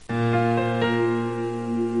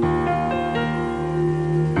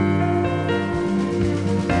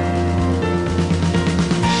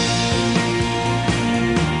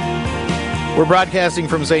We're broadcasting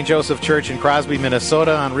from St. Joseph Church in Crosby,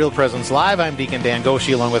 Minnesota on Real Presence Live. I'm Deacon Dan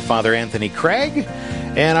Goshi along with Father Anthony Craig.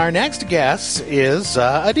 And our next guest is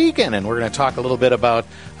a deacon, and we're going to talk a little bit about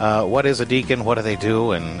what is a deacon, what do they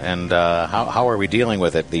do, and how are we dealing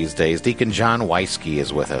with it these days. Deacon John Weisky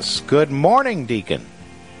is with us. Good morning, Deacon.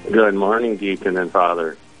 Good morning, Deacon and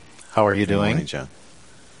Father. How are you doing? Good morning, John.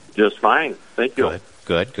 Just fine. Thank you.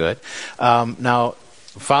 Good. Now,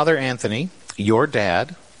 Father Anthony, your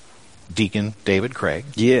dad, Deacon David Craig.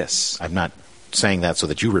 Yes. I'm not saying that so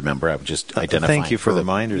that you remember. I'm just identifying. Thank you for the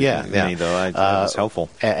reminder. Yeah. Me, though. That was helpful.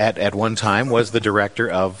 At one time was the director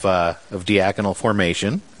of diaconal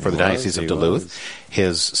formation for the Diocese of Duluth.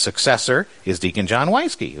 His successor is Deacon John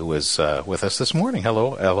Weisky, who is with us this morning.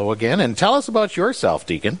 Hello again. And tell us about yourself,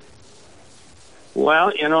 Deacon.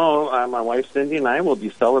 Well, my wife Cindy and I will be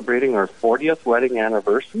celebrating our 40th wedding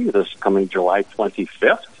anniversary this coming July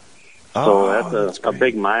 25th. So that's a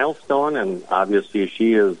big milestone, and obviously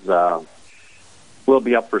she is will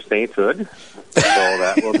be up for sainthood. So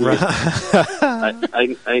that will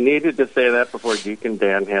be. I needed to say that before Deacon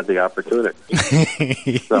Dan had the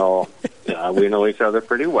opportunity. So we know each other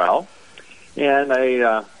pretty well, and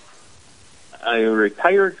I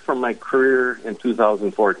retired from my career in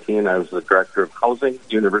 2014. I was the director of housing,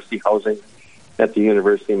 university housing, at the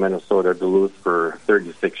University of Minnesota Duluth for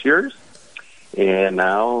 36 years. And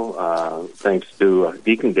now, thanks to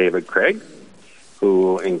Deacon David Craig,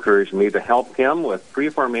 who encouraged me to help him with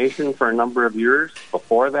pre-formation for a number of years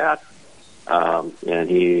before that. And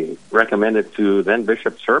he recommended to then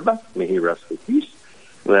Bishop Serba, may he rest in peace,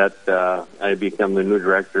 that I become the new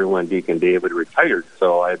director when Deacon David retired.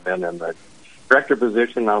 So I've been in the director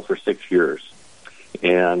position now for 6 years.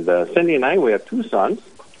 And Cindy and I, we have two sons.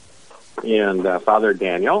 And Father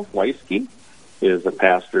Daniel Weisky is a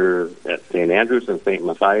pastor at St. Andrews and St.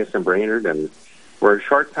 Matthias in Brainerd, and for a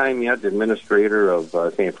short time yet, administrator of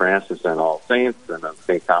St. Francis and All Saints and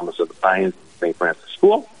St. Thomas of the Pines, St. Francis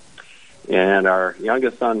School. And our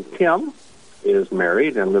youngest son, Tim, is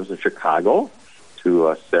married and lives in Chicago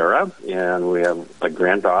to Sarah, and we have a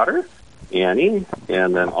granddaughter, Annie,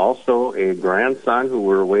 and then also a grandson who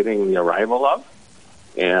we're awaiting the arrival of,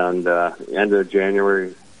 and end of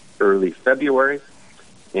January, early February.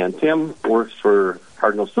 And Tim works for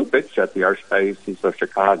Cardinal Cupich at the Archdiocese of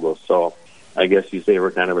Chicago, so I guess you say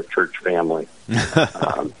we're kind of a church family.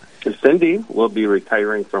 Cindy will be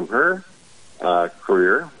retiring from her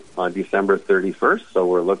career on December 31st, so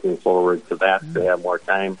we're looking forward to that, to have more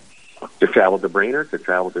time to travel to Brainerd, to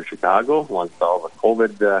travel to Chicago once all the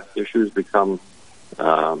COVID issues become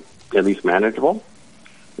at least manageable,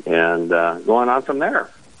 and going on from there.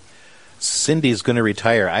 Cindy's going to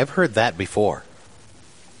retire. I've heard that before.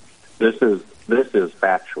 This is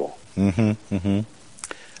factual.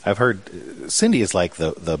 I've heard Cindy is like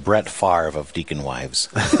the Brett Favre of deacon wives.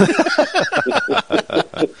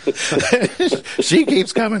 She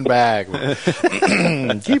keeps coming back.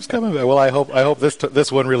 Keeps coming back. Well, I hope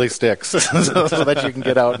this one really sticks, so that you can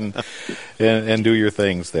get out and do your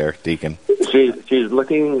things there, Deacon. She's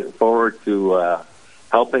looking forward to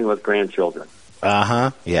helping with grandchildren.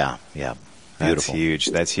 Yeah. Beautiful.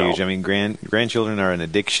 That's huge. I mean, grandchildren are an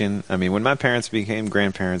addiction. I mean, when my parents became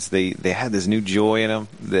grandparents, they had this new joy in them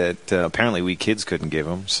that apparently we kids couldn't give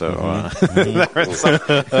them. So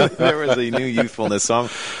there was a new youthfulness. So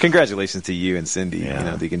congratulations to you and Cindy,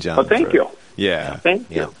 Deacon John. Oh, thank you. Yeah.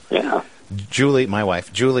 Thank you. Yeah. Julie, my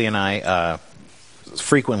wife, Julie and I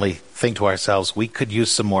frequently think to ourselves, we could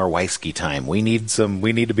use some more Weisky time. We need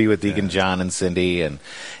to be with Deacon John and Cindy,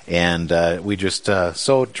 and we just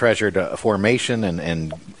so treasured formation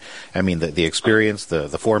and I mean the experience, the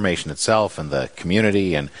formation itself, and the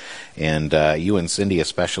community, and you and Cindy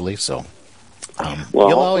especially. So,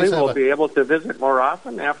 hopefully we'll be able to visit more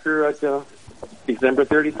often after December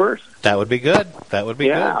 31st. That would be good. Good.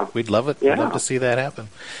 We'd love it. Yeah. We'd love to see that happen.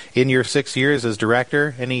 In your 6 years as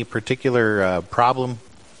director, any particular problem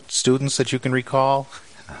students that you can recall?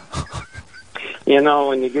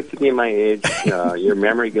 When you get to be my age, your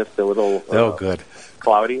memory gets a little good,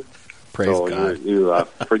 cloudy. Praise God. You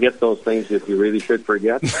forget those things that you really should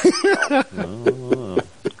forget.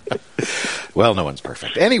 Well, no one's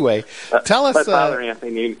perfect. Anyway, tell us. But Father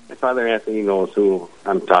Anthony knows who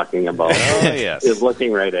I'm talking about. Yes. Is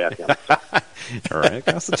looking right at him. Right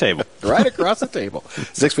across the table. Right across the table.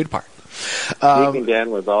 6 feet apart. Deacon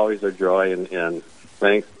Dan was always a joy, and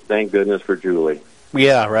thank goodness for Julie.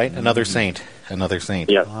 Yeah, right. Another saint.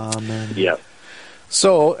 Yes. Amen. Yes.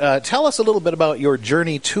 So, tell us a little bit about your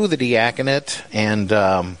journey to the diaconate and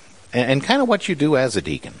kind of what you do as a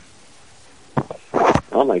deacon.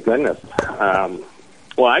 Oh my goodness.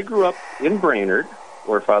 Well, I grew up in Brainerd,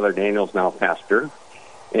 where Father Daniel's now pastor.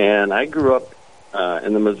 And I grew up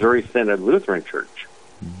in the Missouri Synod Lutheran Church.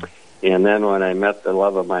 And then when I met the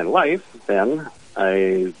love of my life, then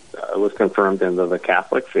I was confirmed into the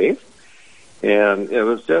Catholic faith. And it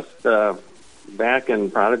was just back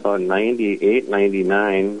in probably about 98,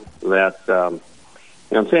 99 that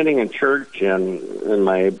I'm sitting in church and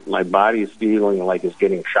my body's feeling like it's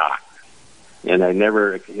getting shocked. And I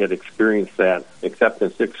never had experienced that except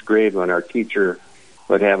in sixth grade when our teacher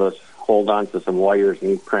would have us hold on to some wires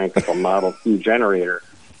and he'd crank up a Model T generator.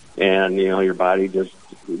 And, your body just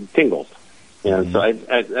tingles. And so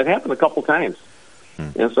it happened a couple times.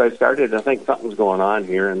 And so I started, I think something's going on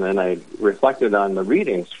here, and then I reflected on the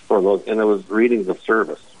readings for those, and it was readings of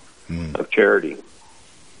service, of charity.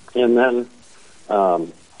 And then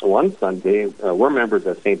one Sunday, we're members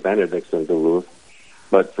of St. Benedict's in Duluth,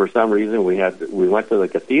 but for some reason we went to the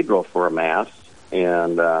cathedral for a Mass,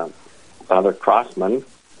 and Father Crossman,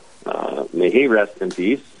 may he rest in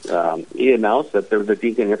peace, he announced that there was a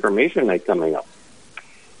deacon information night coming up.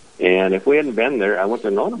 And if we hadn't been there, I wouldn't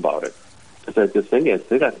have known about it. I said to Cindy, I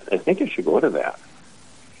think you should go to that.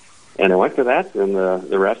 And I went to that, and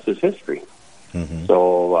the rest is history.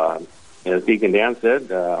 So, as Deacon Dan said,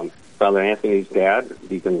 Father Anthony's dad,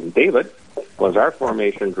 Deacon David, was our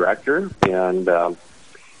formation director, and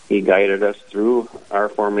he guided us through our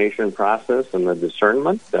formation process and the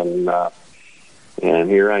discernment, and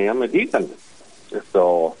here I am a deacon.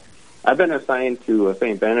 So I've been assigned to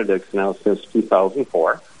St. Benedict's now since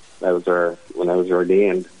 2004. That was when I was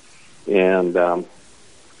ordained. And, the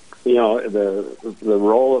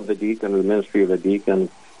role of the deacon, the ministry of the deacon,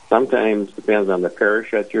 sometimes depends on the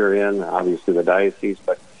parish that you're in, obviously the diocese,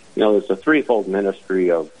 but, there's a threefold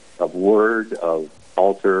ministry of word, of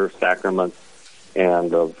altar, sacraments,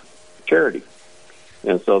 and of charity.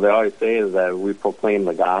 And so they always say is that we proclaim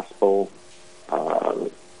the gospel.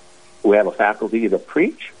 We have a faculty to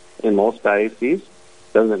preach in most dioceses.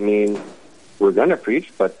 Doesn't mean we're going to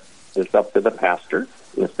preach, but it's up to the pastor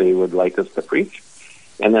if they would like us to preach,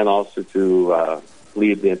 and then also to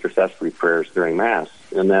lead the intercessory prayers during Mass.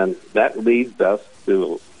 And then that leads us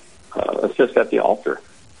to assist at the altar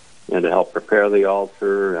and to help prepare the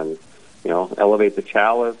altar and, elevate the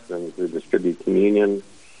chalice and to distribute communion.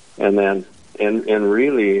 And then, and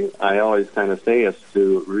really, I always kind of say is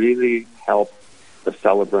to really help the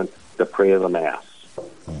celebrant to pray the Mass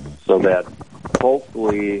so that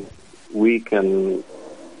hopefully we can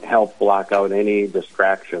help block out any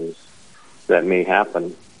distractions that may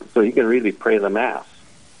happen so you can really pray the Mass.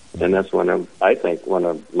 And that's I think one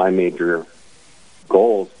of my major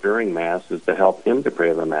goals during Mass is to help him to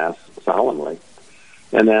pray the Mass solemnly.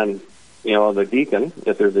 And then, the deacon,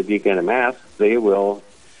 if there's a deacon in Mass, they will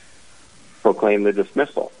proclaim the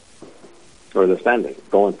dismissal or the sending.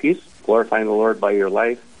 Go in peace, glorifying the Lord by your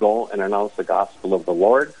life, go and announce the gospel of the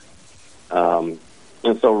Lord. And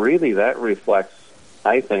so really that reflects,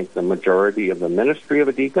 I think, the majority of the ministry of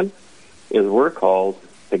a deacon is we're called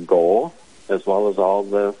to go as well as all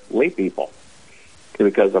the lay people.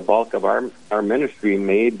 Because the bulk of our ministry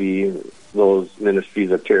may be those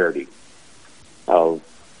ministries of charity, of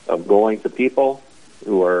going to people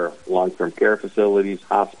who are long-term care facilities,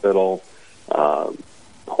 hospital,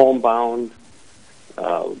 homebound,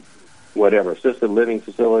 whatever, assisted living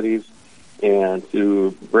facilities, and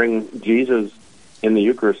to bring Jesus in the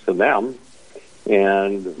Eucharist to them.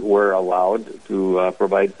 And we're allowed to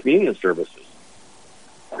provide communion services.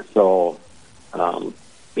 So, and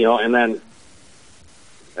then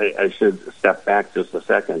I should step back just a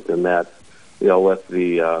second in that, with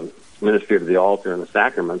the ministry of the altar and the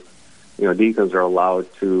sacraments, deacons are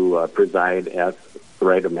allowed to preside at the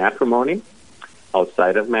rite of matrimony,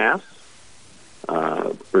 outside of Mass,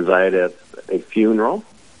 preside at a funeral,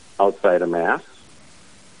 outside of Mass,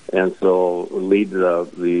 and so lead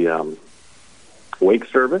the wake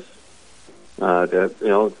service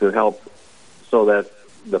to help so that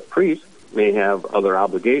the priest may have other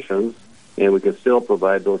obligations, and we can still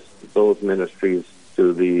provide those ministries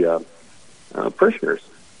to the parishioners.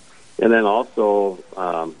 And then also,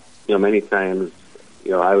 many times,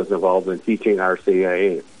 I was involved in teaching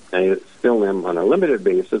RCIA. I still am on a limited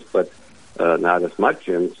basis, but not as much.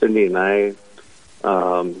 And Cindy and I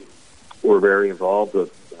were very involved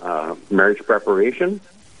with marriage preparation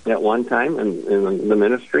at one time in the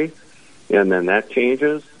ministry, and then that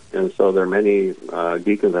changes. And so there are many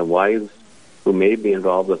deacons and wives who may be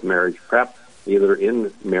involved with marriage prep, either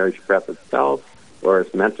in marriage prep itself or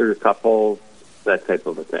as mentor couples, that type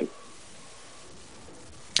of a thing.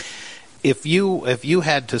 If you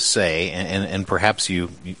had to say, and perhaps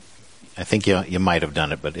I think you might have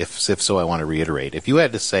done it, but if so, I want to reiterate. If you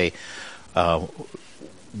had to say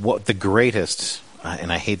what the greatest,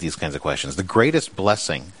 and I hate these kinds of questions, the greatest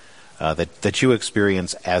blessing that you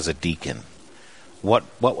experience as a deacon, what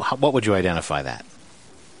would you identify that?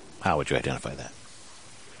 How would you identify that?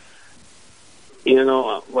 You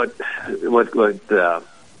know, what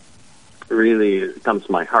really comes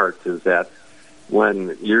to my heart is that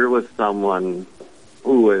when you're with someone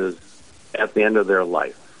who is at the end of their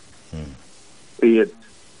life, be it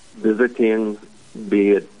visiting,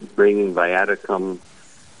 be it bringing viaticum,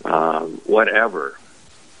 whatever,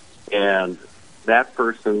 and that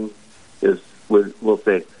person will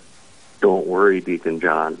say, "Don't worry, Deacon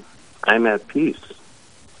John, I'm at peace.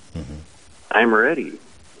 I'm ready.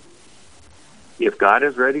 If God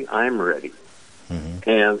is ready, I'm ready."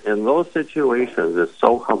 And in those situations, it's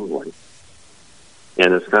so humbling.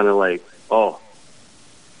 And it's kind of like, oh,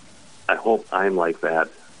 I hope I'm like that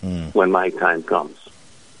when my time comes.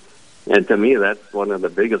 And to me, that's one of the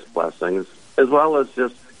biggest blessings, as well as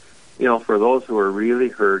just, for those who are really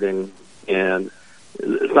hurting, and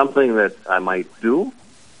something that I might do,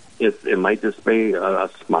 it might just be a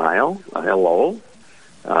smile, a hello.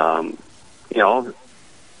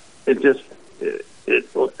 It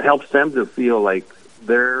helps them to feel like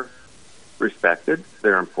they're respected,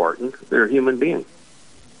 they're important, they're a human being.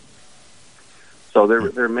 So there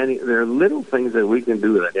are little things that we can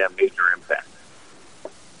do that have major impact.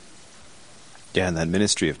 Yeah, and that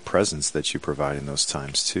ministry of presence that you provide in those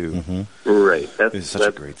times too. Right, that's such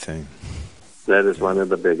a great thing. That is one of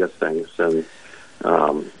the biggest things, and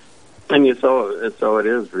so it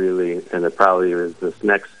is really, and it probably is this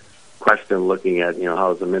next question, looking at how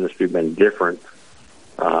has the ministry been different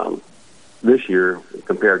this year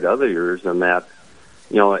compared to other years, and that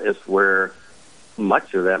it's where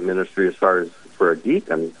much of that ministry, as far as for a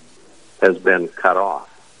deacon, has been cut off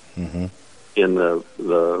in the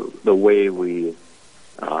way we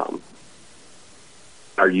are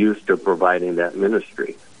used to providing that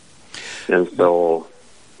ministry. And so,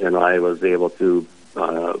 I was able to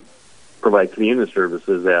provide communion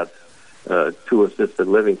services at 2 assisted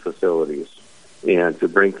living facilities, and to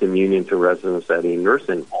bring communion to residents at a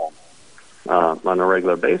nursing home on a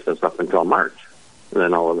regular basis up until March. And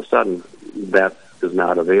then all of a sudden, that is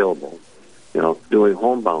not available. Doing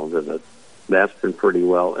homebound visits, that's been pretty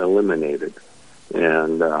well eliminated.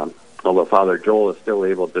 And although Father Joel is still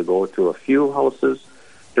able to go to a few houses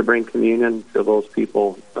to bring communion to those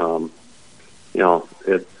people,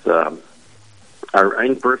 it's our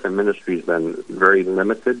in-person ministry has been very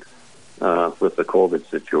limited with the COVID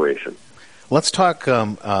situation. Let's talk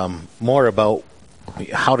more about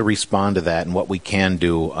how to respond to that and what we can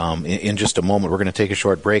do in just a moment. We're going to take a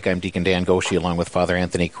short break. I'm Deacon Dan Goshi along with Father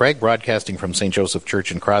Anthony Craig, broadcasting from St. Joseph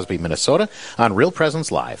Church in Crosby, Minnesota on Real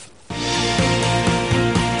Presence Live.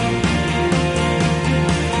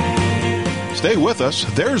 Stay with us.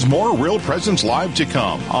 There's more Real Presence Live to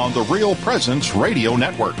come on the Real Presence Radio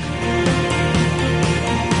Network.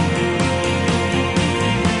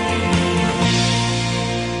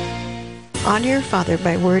 Honor your father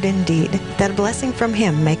by word and deed, that a blessing from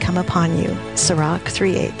him may come upon you. Sirach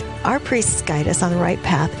 3:8. Our priests guide us on the right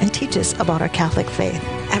path and teach us about our Catholic faith.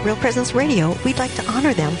 At Real Presence Radio, we'd like to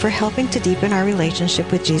honor them for helping to deepen our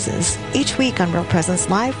relationship with Jesus. Each week on Real Presence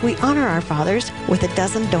Live, we honor our fathers with a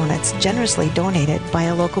dozen donuts generously donated by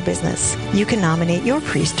a local business. You can nominate your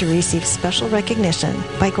priest to receive special recognition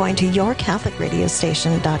by going to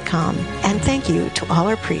yourcatholicradiostation.com. And thank you to all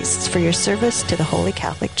our priests for your service to the Holy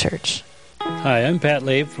Catholic Church. Hi, I'm Pat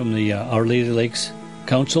Labe from the Our Lady Lakes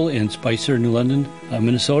Council in Spicer, New London,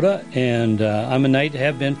 Minnesota, and I'm a knight,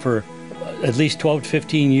 have been for at least 12 to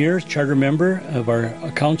 15 years, charter member of our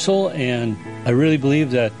council, and I really believe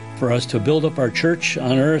that for us to build up our church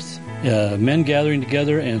on earth, men gathering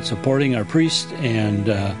together and supporting our priests and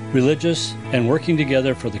religious and working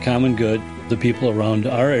together for the common good, the people around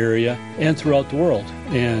our area and throughout the world.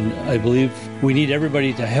 And I believe we need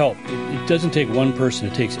everybody to help. It doesn't take one person,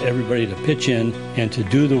 it takes everybody to pitch in and to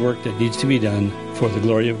do the work that needs to be done for the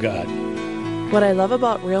glory of God. What I love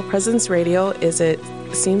about Real Presence Radio is it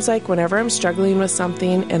seems like whenever I'm struggling with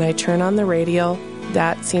something and I turn on the radio,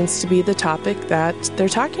 that seems to be the topic that they're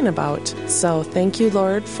talking about. So thank you,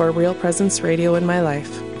 Lord, for Real Presence Radio in my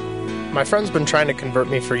life. My friend's been trying to convert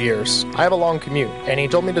me for years. I have a long commute, and he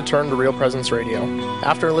told me to turn to Real Presence Radio.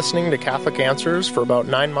 After listening to Catholic Answers for about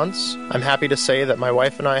 9 months, I'm happy to say that my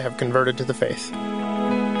wife and I have converted to the faith.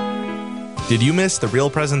 Did you miss the Real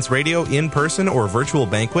Presence Radio in-person or virtual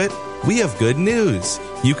banquet? We have good news.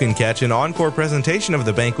 You can catch an encore presentation of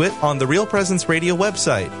the banquet on the Real Presence Radio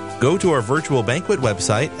website. Go to our virtual banquet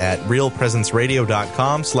website at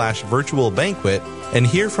realpresenceradio.com/virtual banquet and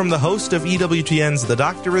hear from the host of EWTN's The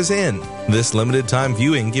Doctor Is In. This limited time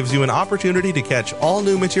viewing gives you an opportunity to catch all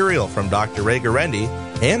new material from Dr. Ray Guarendi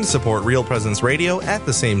and support Real Presence Radio at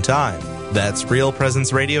the same time. That's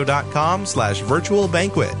realpresenceradio.com/virtual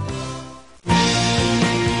banquet.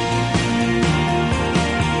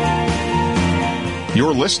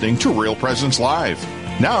 You're listening to Real Presence Live.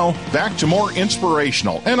 Now, back to more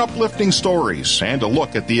inspirational and uplifting stories and a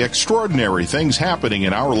look at the extraordinary things happening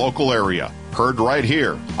in our local area. Heard right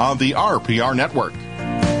here on the RPR Network.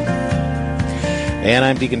 And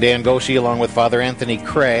I'm Deacon Dan Goshi along with Father Anthony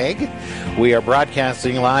Craig. We are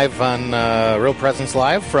broadcasting live on Real Presence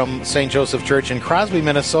Live from St. Joseph Church in Crosby,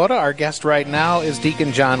 Minnesota. Our guest right now is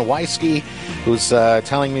Deacon John Weiske, who's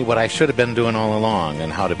telling me what I should have been doing all along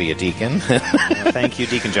and how to be a deacon. Thank you,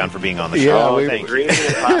 Deacon John, for being on the show. Yeah, thank dream an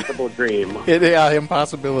impossible dream. Yeah,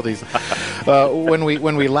 impossibilities. When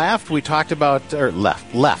we laughed, we talked about, or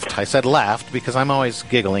left. I said laughed because I'm always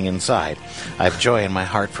giggling inside. I have joy in my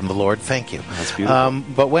heart from the Lord. Thank you. That's beautiful.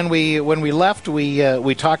 But when we left,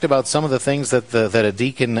 we talked about some of the things that a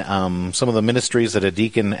deacon, some of the ministries that a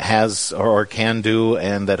deacon has or can do,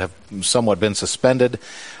 and that have somewhat been suspended,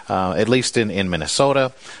 at least in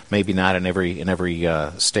Minnesota. Maybe not in every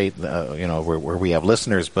state, where we have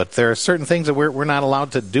listeners. But there are certain things that we're not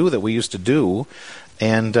allowed to do that we used to do.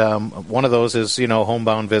 And one of those is,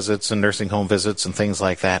 homebound visits and nursing home visits and things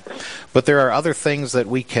like that. But there are other things that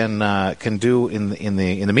we can do in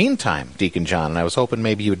the meantime, Deacon John. And I was hoping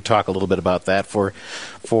maybe you would talk a little bit about that for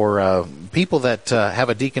people that have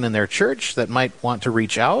a deacon in their church that might want to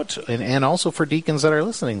reach out, and also for deacons that are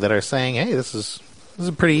listening that are saying, "Hey, this is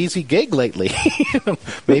a pretty easy gig lately.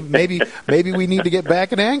 maybe we need to get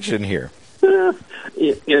back in action here." One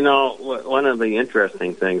of the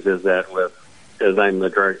interesting things is that as I'm the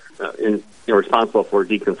director, responsible for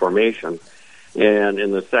deacon formation, and in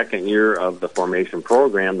the second year of the formation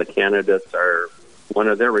program, the candidates one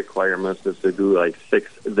of their requirements is to do like 6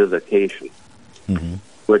 visitations,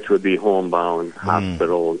 which would be homebound,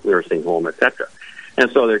 hospital, nursing home, etc.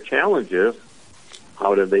 And so their challenge is,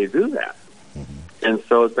 how do they do that? And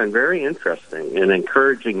so it's been very interesting, and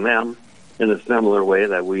encouraging them in a similar way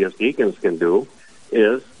that we as deacons can do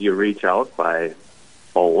is you reach out by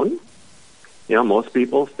phone. Most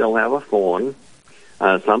people still have a phone.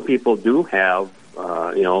 Some people do have,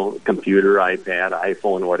 computer, iPad,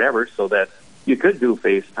 iPhone, whatever, so that you could do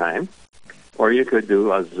FaceTime, or you could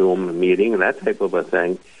do a Zoom meeting, that type of a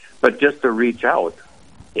thing. But just to reach out,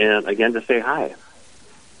 and again, to say hi,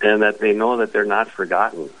 and that they know that they're not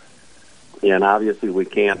forgotten. And obviously we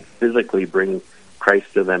can't physically bring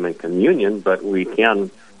Christ to them in communion, but we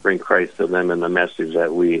can bring Christ to them in the message that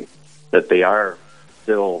they are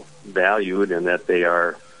still valued and that they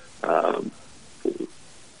are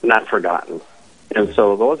not forgotten. And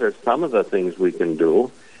so those are some of the things we can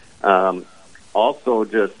do. Also,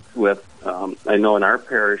 just with, I know in our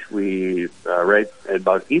parish, we, right at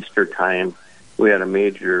about Easter time, we had a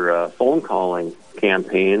major phone calling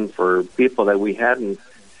campaign for people that we hadn't,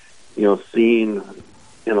 seen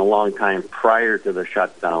in a long time prior to the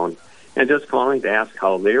shutdown, and just calling to ask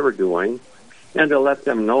how they were doing and to let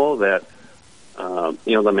them know that,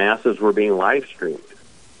 the masses were being live streamed.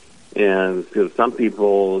 And because some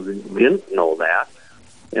people didn't know that,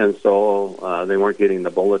 and so they weren't getting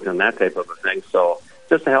the bulletin, that type of a thing. So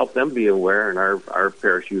just to help them be aware, and our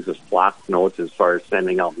parish uses flock notes as far as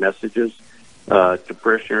sending out messages to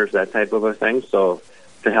parishioners, that type of a thing. So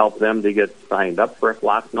to help them to get signed up for a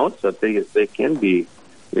flock note so that they can be,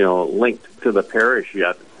 linked to the parish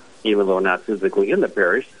yet, even though not physically in the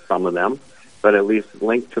parish, some of them, but at least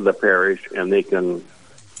linked to the parish, and they can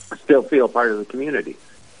still feel part of the community.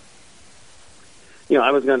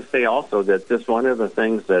 I was going to say also that this one of the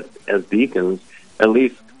things that as deacons, at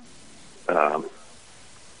least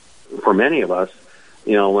for many of us,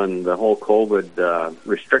 when the whole COVID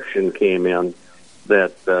restriction came in,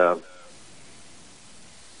 that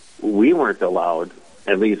we weren't allowed,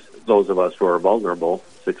 at least those of us who are vulnerable,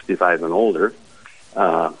 65 and older,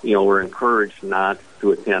 were encouraged not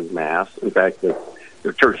to attend Mass. In fact, the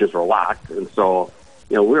churches were locked, and so,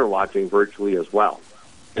 we were watching virtually as well.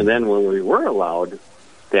 And then when we were allowed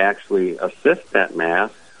to actually assist at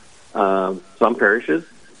Mass, some parishes,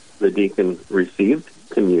 the deacon received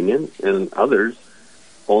communion, and others,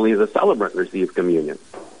 only the celebrant received communion.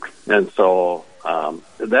 And so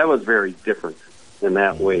that was very different in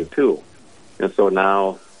that way, too. And so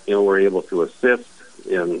now, we're able to assist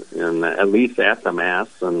in at least at the Mass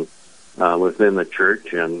and within the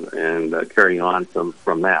church and carry on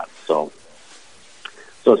from that. So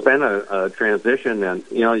So it's been a transition, and,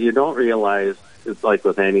 you don't realize, it's like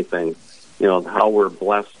with anything, how we're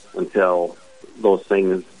blessed until those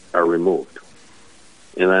things are removed.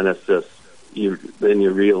 And then it's just, then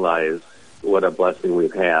you realize what a blessing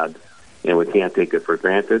we've had, and we can't take it for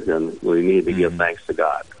granted, and we need to give thanks to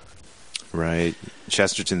God. Right.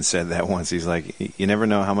 Chesterton said that once. He's like, you never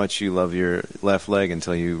know how much you love your left leg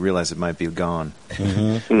until you realize it might be gone.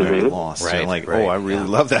 Very lost. Right, You're like, right, I really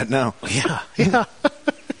love that now. Yeah.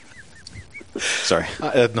 Sorry.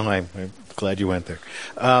 No, I'm glad you went there.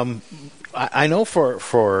 I know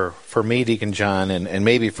for me, Deacon John, and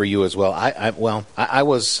maybe for you as well.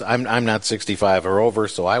 I'm not 65 or over,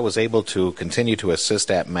 so I was able to continue to assist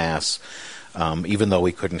at Mass, even though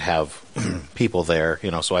we couldn't have people there.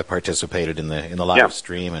 So I participated in the live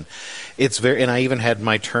stream, and and I even had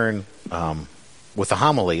my turn with the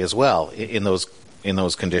homily as well in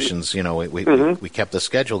those conditions. We kept the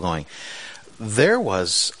schedule going. There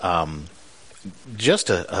was just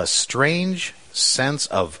a strange sense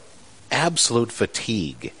of absolute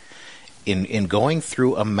fatigue in going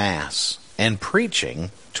through a Mass and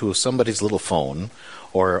preaching to somebody's little phone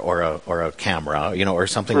or a camera, or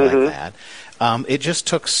something like that. It just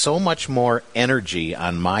took so much more energy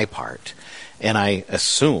on my part. And I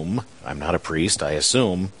assume, I'm not a priest, I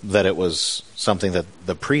assume that it was something that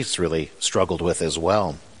the priests really struggled with as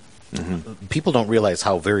well. People don't realize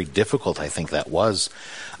how very difficult I think that was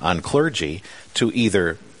on clergy to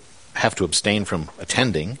either have to abstain from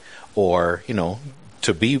attending or,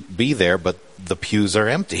 to be there, but the pews are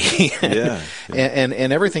empty.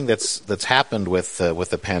 And everything that's happened with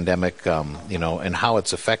the pandemic, and how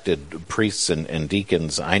it's affected priests and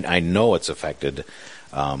deacons. I know it's affected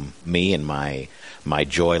me and my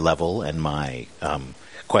joy level and my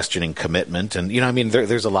questioning commitment, and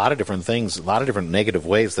there's a lot of different things, a lot of different negative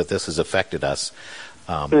ways that this has affected us,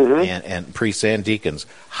 and priests and deacons.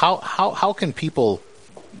 How can people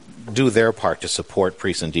do their part to support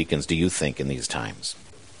priests and deacons, do you think, in these times?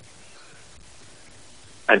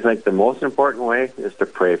 I think the most important way is to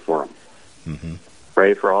pray for them.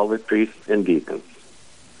 Pray for all the priests and deacons,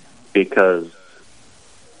 because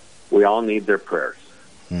we all need their prayers.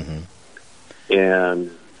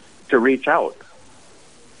 And to reach out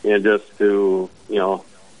and just to,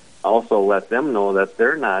 also let them know that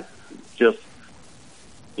they're not just,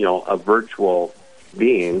 a virtual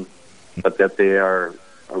being, but that they are,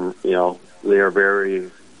 they are very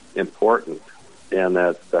important, and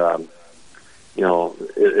that,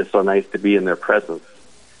 it's so nice to be in their presence,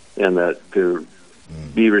 and that to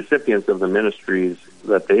be recipients of the ministries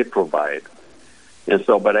that they provide. And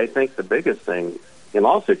so, but I think the biggest thing in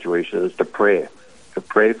all situations is to pray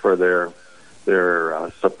for their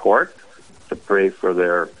support, to pray for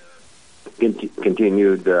their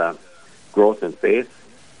continued growth in faith,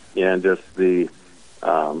 and just the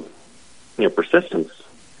persistence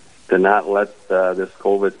to not let this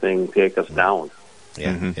COVID thing take us down.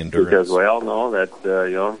 Endurance. Because we all know that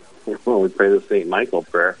when we pray the St. Michael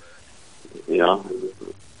prayer,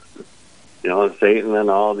 Satan and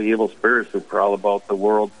all the evil spirits who prowl about the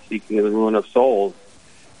world seeking the ruin of souls,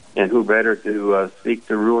 and who better to seek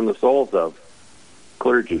to ruin the souls of?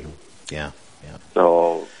 Clergy.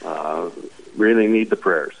 So really need the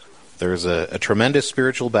prayers. There's a tremendous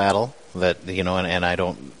spiritual battle that, and I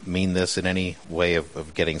don't mean this in any way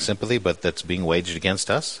of getting sympathy, but that's being waged against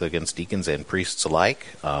us, against deacons and priests alike.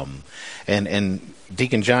 And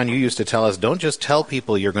Deacon John, you used to tell us, don't just tell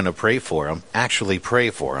people you're going to pray for them, actually pray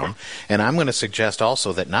for them. And I'm going to suggest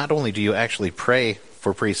also that not only do you actually pray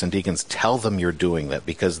for priests and deacons, tell them you're doing that,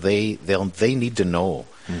 because they need to know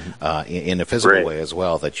in a physical way as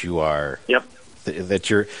well that you are that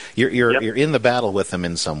you're in the battle with them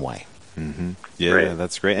in some way.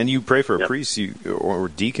 That's great. And you pray for a priest or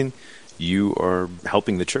deacon, you are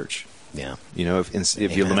helping the church.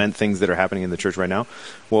 If you lament things that are happening in the church right now,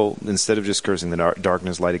 well, instead of just cursing the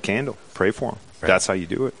darkness, light a candle, pray for them. That's how you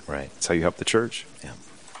do it. That's how you help the church.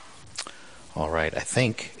 All right, I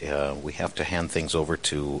think we have to hand things over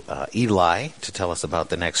to Eli to tell us about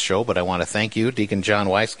the next show, but I want to thank you, Deacon John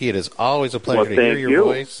Weiske. It is always a pleasure to hear your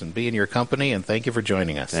voice and be in your company, and thank you for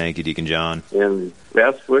joining us. Thank you, Deacon John. And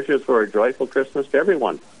best wishes for a joyful Christmas to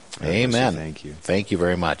everyone. Amen. Thank you. Thank you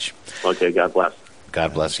very much. Okay, God bless.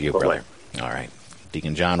 God bless you, brother. All right.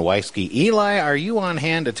 Deacon John Weiske. Eli, are you on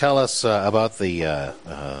hand to tell us about the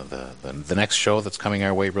next show that's coming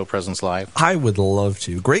our way, Real Presence Live? I would love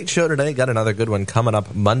to. Great show today. Got another good one coming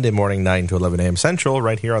up Monday morning, 9 to 11 a.m. Central,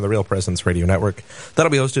 right here on the Real Presence Radio Network. That'll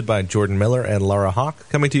be hosted by Jordan Miller and Laura Hawk,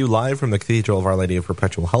 coming to you live from the Cathedral of Our Lady of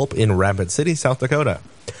Perpetual Help in Rapid City, South Dakota.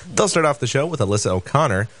 They'll start off the show with Alyssa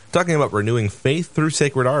O'Connor, talking about renewing faith through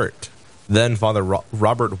sacred art. Then Father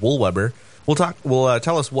Robert Woolweber will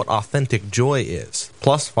tell us what authentic joy is.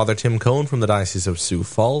 Plus, Father Tim Cohn from the Diocese of Sioux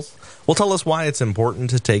Falls will tell us why it's important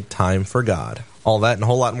to take time for God. All that and a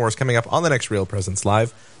whole lot more is coming up on the next Real Presence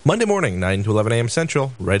Live, Monday morning, 9 to 11 a.m.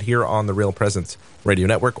 Central, right here on the Real Presence Radio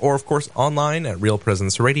Network, or, of course, online at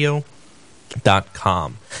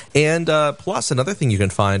realpresenceradio.com. And plus, another thing you can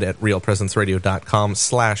find at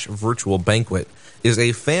realpresenceradio.com/virtual banquet is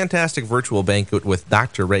a fantastic virtual banquet with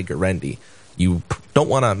Dr. Ray Guarendi. You don't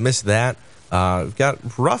want to miss that. We've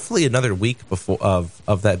got roughly another week before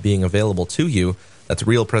of that being available to you. That's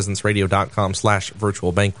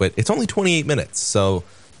realpresenceradio.com/virtual banquet. It's only 28 minutes, so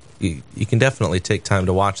you can definitely take time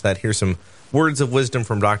to watch that. Here's some words of wisdom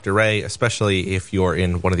from Dr. Ray, especially if you're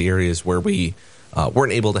in one of the areas where we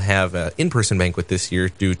weren't able to have an in-person banquet this year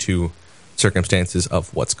due to circumstances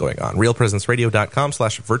of what's going on.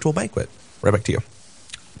 realpresenceradio.com/virtual banquet. Right back to you.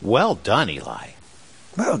 Well done, Eli.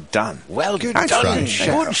 Well done. Well done.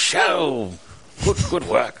 Good show. Good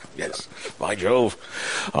work. Yes. By Jove.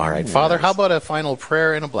 All right, Father, how about a final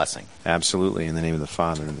prayer and a blessing? Absolutely. In the name of the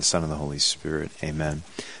Father, and the Son, and the Holy Spirit. Amen.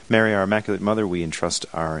 Mary, our Immaculate Mother, we entrust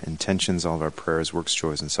our intentions, all of our prayers, works,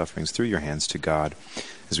 joys, and sufferings through your hands to God.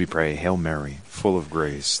 As we pray, Hail Mary, full of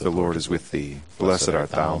grace, the Lord is with thee. Blessed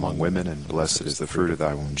art thou among women, and blessed is the fruit of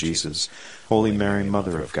thy womb, Jesus. Holy Mary,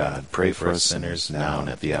 Mother of God, pray for us sinners, now and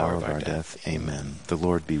at the hour of our death. Amen. The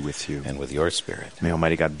Lord be with you. And with your spirit. May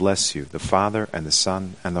Almighty God bless you, the Father, and the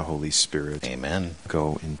Son, and the Holy Spirit. Amen.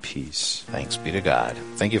 Go in peace. Thanks be to God.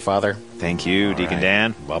 Thank you, Father. Thank you, all Deacon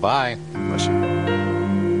Dan. Bye-bye. Bless you.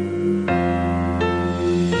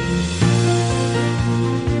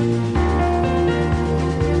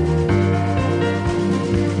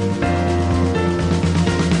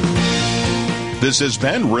 This has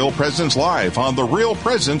been Real Presence Live on the Real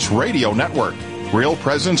Presence Radio Network. Real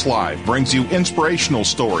Presence Live brings you inspirational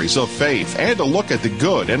stories of faith and a look at the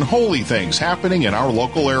good and holy things happening in our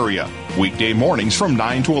local area. Weekday mornings from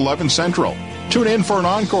 9 to 11 Central. Tune in for an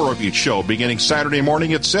encore of each show beginning Saturday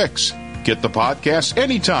morning at 6. Get the podcast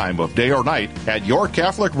any time of day or night at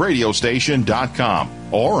yourcatholicradiostation.com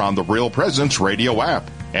or on the Real Presence Radio app.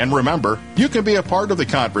 And remember, you can be a part of the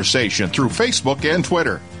conversation through Facebook and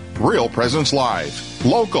Twitter. Real Presence Live.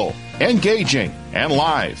 Local, engaging, and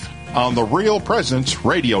live on the Real Presence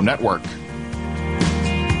Radio Network.